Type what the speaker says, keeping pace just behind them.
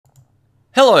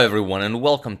Hello everyone and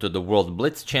welcome to the World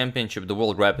Blitz Championship. The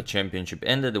World Rapid Championship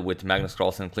ended with Magnus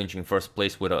Carlsen clinching first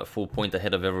place with a full point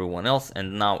ahead of everyone else,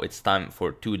 and now it's time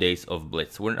for 2 days of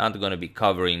Blitz. We're not going to be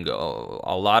covering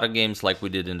a lot of games like we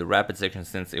did in the Rapid section,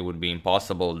 since it would be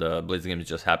impossible. The Blitz games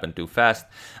just happen too fast,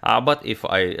 but if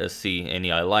I see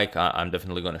any I like, I'm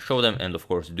definitely going to show them, and of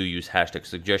course do use hashtag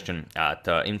suggestion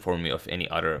to inform me of any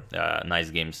other nice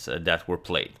games that were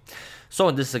played. So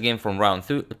this is a game from round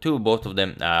 2. Both of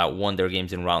them won their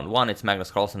games in round 1. It's Magnus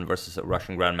Carlsen versus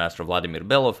Russian Grandmaster Vladimir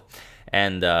Belov.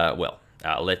 And,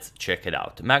 let's check it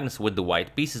out. Magnus with the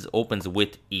white pieces opens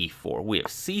with e4. We have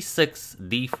c6,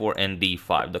 d4, and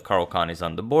d5. The Caro-Kann is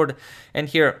on the board. And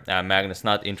here, Magnus,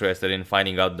 not interested in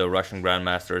finding out the Russian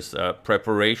Grandmaster's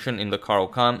preparation in the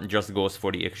Caro-Kann, just goes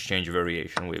for the exchange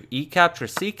variation. We have e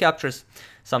captures, c captures.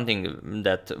 Something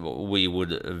that we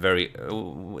would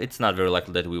it's not very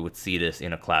likely that we would see this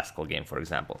in a classical game, for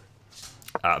example.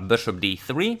 Bishop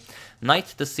d3, knight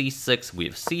to c6, we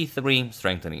have c3,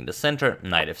 strengthening the center,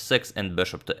 knight f6, and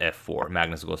bishop to f4.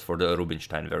 Magnus goes for the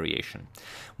Rubinstein variation.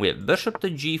 We have bishop to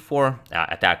g4,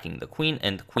 attacking the queen,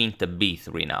 and queen to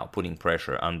b3 now, putting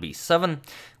pressure on b7,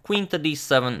 queen to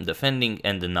d7, defending,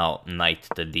 and now knight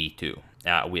to d2.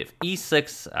 We have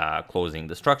e6, closing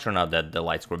the structure now that the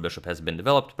light square bishop has been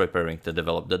developed, preparing to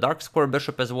develop the dark square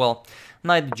bishop as well.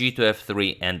 Knight g to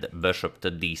f3 and bishop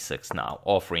to d6 now,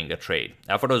 offering a trade.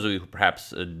 For those of you who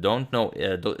perhaps don't know,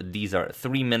 these are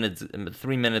 3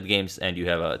 minute games, and you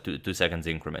have a 2 seconds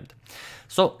increment.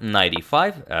 So knight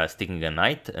e5, sticking a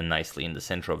knight nicely in the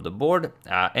center of the board,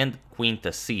 and queen to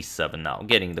c7 now,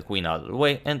 getting the queen out of the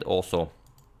way, and also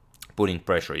putting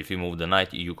pressure. If you move the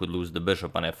knight, you could lose the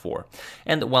bishop on f4.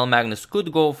 And while Magnus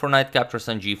could go for knight captures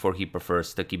on g4, he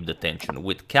prefers to keep the tension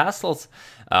with castles.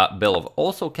 Belov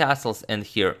also castles, and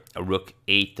here rook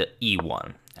 8 to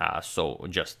e1. So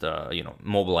just,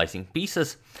 mobilizing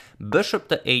pieces. Bishop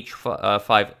to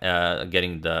h5,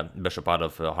 getting the bishop out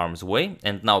of harm's way.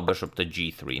 And now bishop to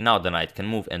g3. Now the knight can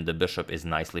move, and the bishop is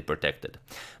nicely protected.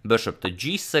 Bishop to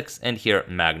g6, and here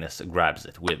Magnus grabs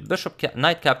it. With bishop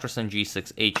knight captures on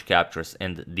g6, h captures,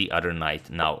 and the other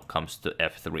knight now comes to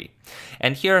f3.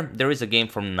 And here there is a game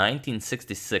from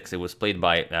 1966. It was played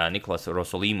by Nicolas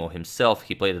Rossolimo himself.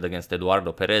 He played it against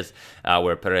Eduardo Perez,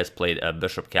 where Perez played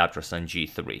bishop captures on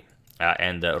g3.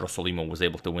 And Rossolimo was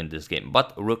able to win this game.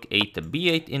 But rook 8 to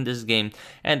b8 in this game,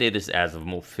 and it is as of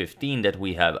move 15 that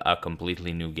we have a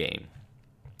completely new game.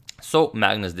 So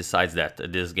Magnus decides that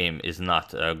this game is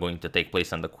not going to take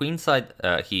place on the queen side.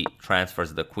 He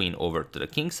transfers the queen over to the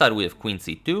king side. We have queen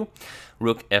c2,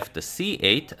 rook f to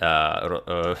c8.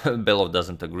 Belov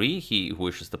doesn't agree. He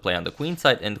wishes to play on the queen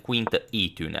side, and queen to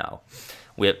e2 now.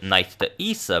 We have knight to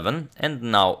e7, and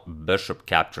now bishop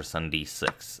captures on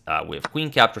d6. We have queen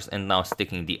captures, and now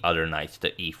sticking the other knight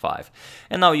to e5.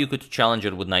 And now you could challenge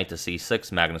it with knight to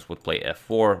c6. Magnus would play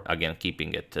f4, again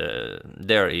keeping it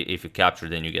there. If you capture,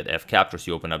 then you get f captures.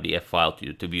 You open up the f file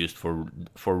to be used for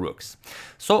rooks.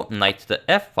 So knight to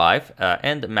f5,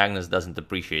 and Magnus doesn't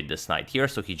appreciate this knight here,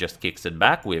 so he just kicks it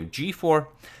back. We have g4.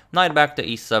 Knight back to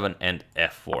e7 and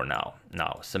f4 now.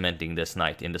 Now, cementing this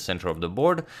knight in the center of the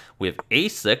board. We have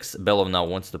a6. Belov now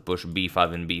wants to push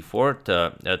b5 and b4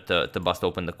 to bust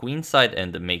open the queen side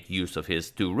and make use of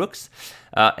his 2 rooks.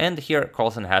 And here,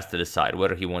 Carlsen has to decide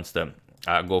whether he wants to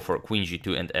go for queen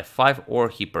g2 and f5,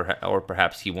 or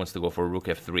perhaps he wants to go for rook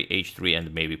f3, h3,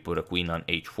 and maybe put a queen on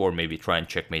h4, maybe try and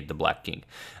checkmate the black king.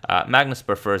 Magnus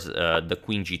prefers the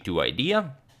queen g2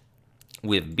 idea.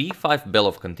 With b5,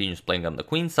 Belov continues playing on the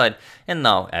queen side, and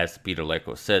now, as Peter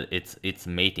Leko said, it's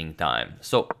mating time.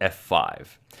 So f5.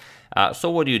 So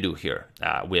what do you do here?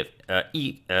 We have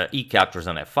e captures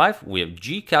on f5, we have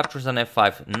g captures on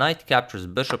f5, knight captures,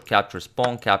 bishop captures,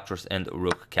 pawn captures, and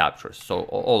rook captures. So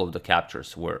all of the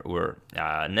captures were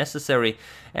necessary.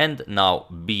 And now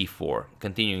b4,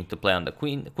 continuing to play on the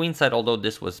queen side, although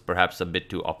this was perhaps a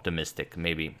bit too optimistic.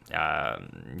 Maybe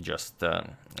just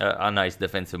a nice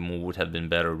defensive move would have been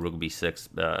better. Rook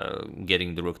b6,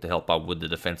 getting the rook to help out with the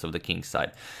defense of the king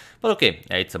side. But okay,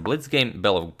 it's a blitz game.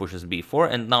 Belov pushes b4,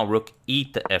 and now rook e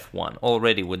to f1,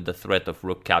 already with the threat of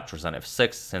rook captures on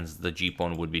f6, since the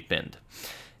g-pawn would be pinned.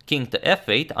 King to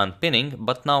f8, unpinning,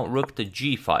 but now rook to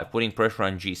g5, putting pressure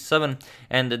on g7,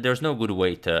 and there's no good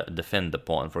way to defend the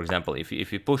pawn. For example, if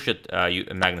you push it,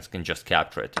 Magnus can just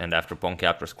capture it, and after pawn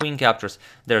captures, queen captures,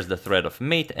 there's the threat of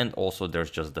mate, and also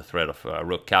there's just the threat of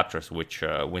rook captures, which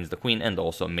wins the queen and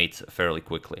also mates fairly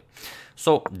quickly.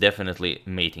 So definitely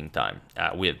mating time.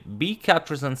 We have b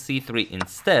captures on c3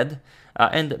 instead,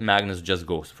 and Magnus just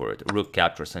goes for it. Rook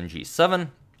captures on g7,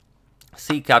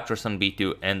 c captures on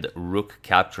b2, and rook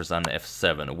captures on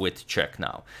f7 with check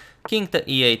now. king to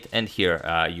e8, and here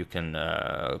you can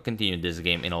continue this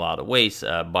game in a lot of ways,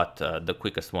 but the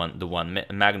quickest one, the one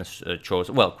Magnus chose,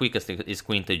 well, quickest is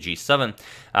queen to g7,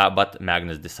 but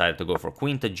Magnus decided to go for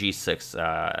queen to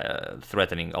g6,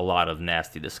 threatening a lot of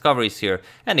nasty discoveries here,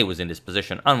 and he was in this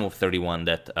position on move 31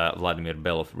 that Vladimir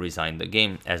Belov resigned the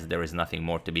game, as there is nothing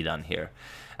more to be done here.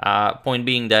 Point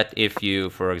being that if you,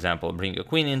 for example, bring a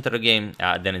queen into the game,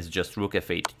 then it's just rook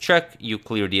f8 check, you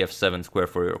clear the f7 square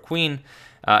for your queen.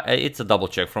 It's a double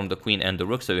check from the queen and the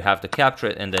rook, so you have to capture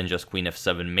it and then just queen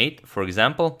f7 mate, for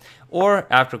example. Or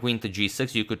after queen to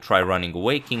g6, you could try running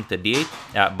away, king to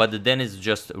d8, but then it's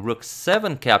just rook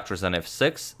 7 captures on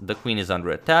f6, the queen is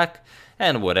under attack,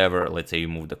 and whatever, let's say you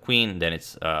move the queen, then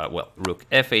it's, well, rook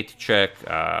f8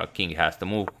 check, king has to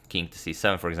move, king to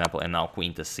c7, for example, and now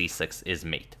queen to c6 is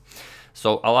mate.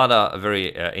 So a lot of very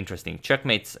interesting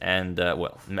checkmates, and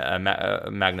well,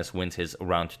 Magnus wins his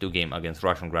round 2 game against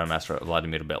Russian Grandmaster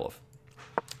Vladimir Belov.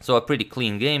 So a pretty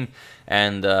clean game,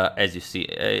 and as you see,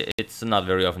 it's not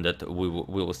very often that we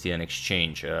will see an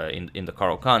exchange in the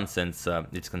Caro-Kann, since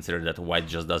it's considered that white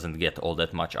just doesn't get all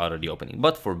that much out of the opening.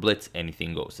 But for Blitz,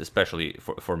 anything goes, especially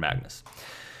for Magnus.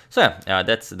 So yeah,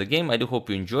 that's the game. I do hope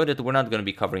you enjoyed it. We're not going to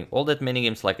be covering all that many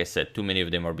games. Like I said, too many of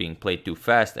them are being played too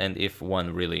fast, and if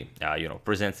one really, you know,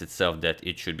 presents itself that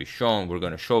it should be shown, we're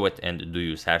going to show it. And do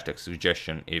use hashtag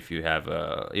suggestion if you have,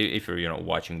 if you're, you know,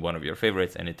 watching one of your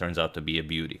favorites and it turns out to be a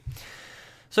beauty.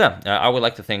 So yeah, I would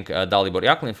like to thank Dalibor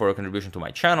Yaklin for a contribution to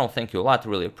my channel. Thank you a lot,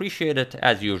 really appreciate it.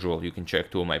 As usual, you can check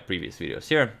 2 of my previous videos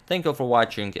here. Thank you all for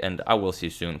watching, and I will see you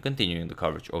soon, continuing the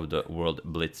coverage of the World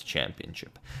Blitz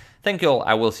Championship. Thank you all,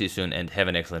 I will see you soon, and have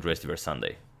an excellent rest of your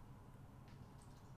Sunday.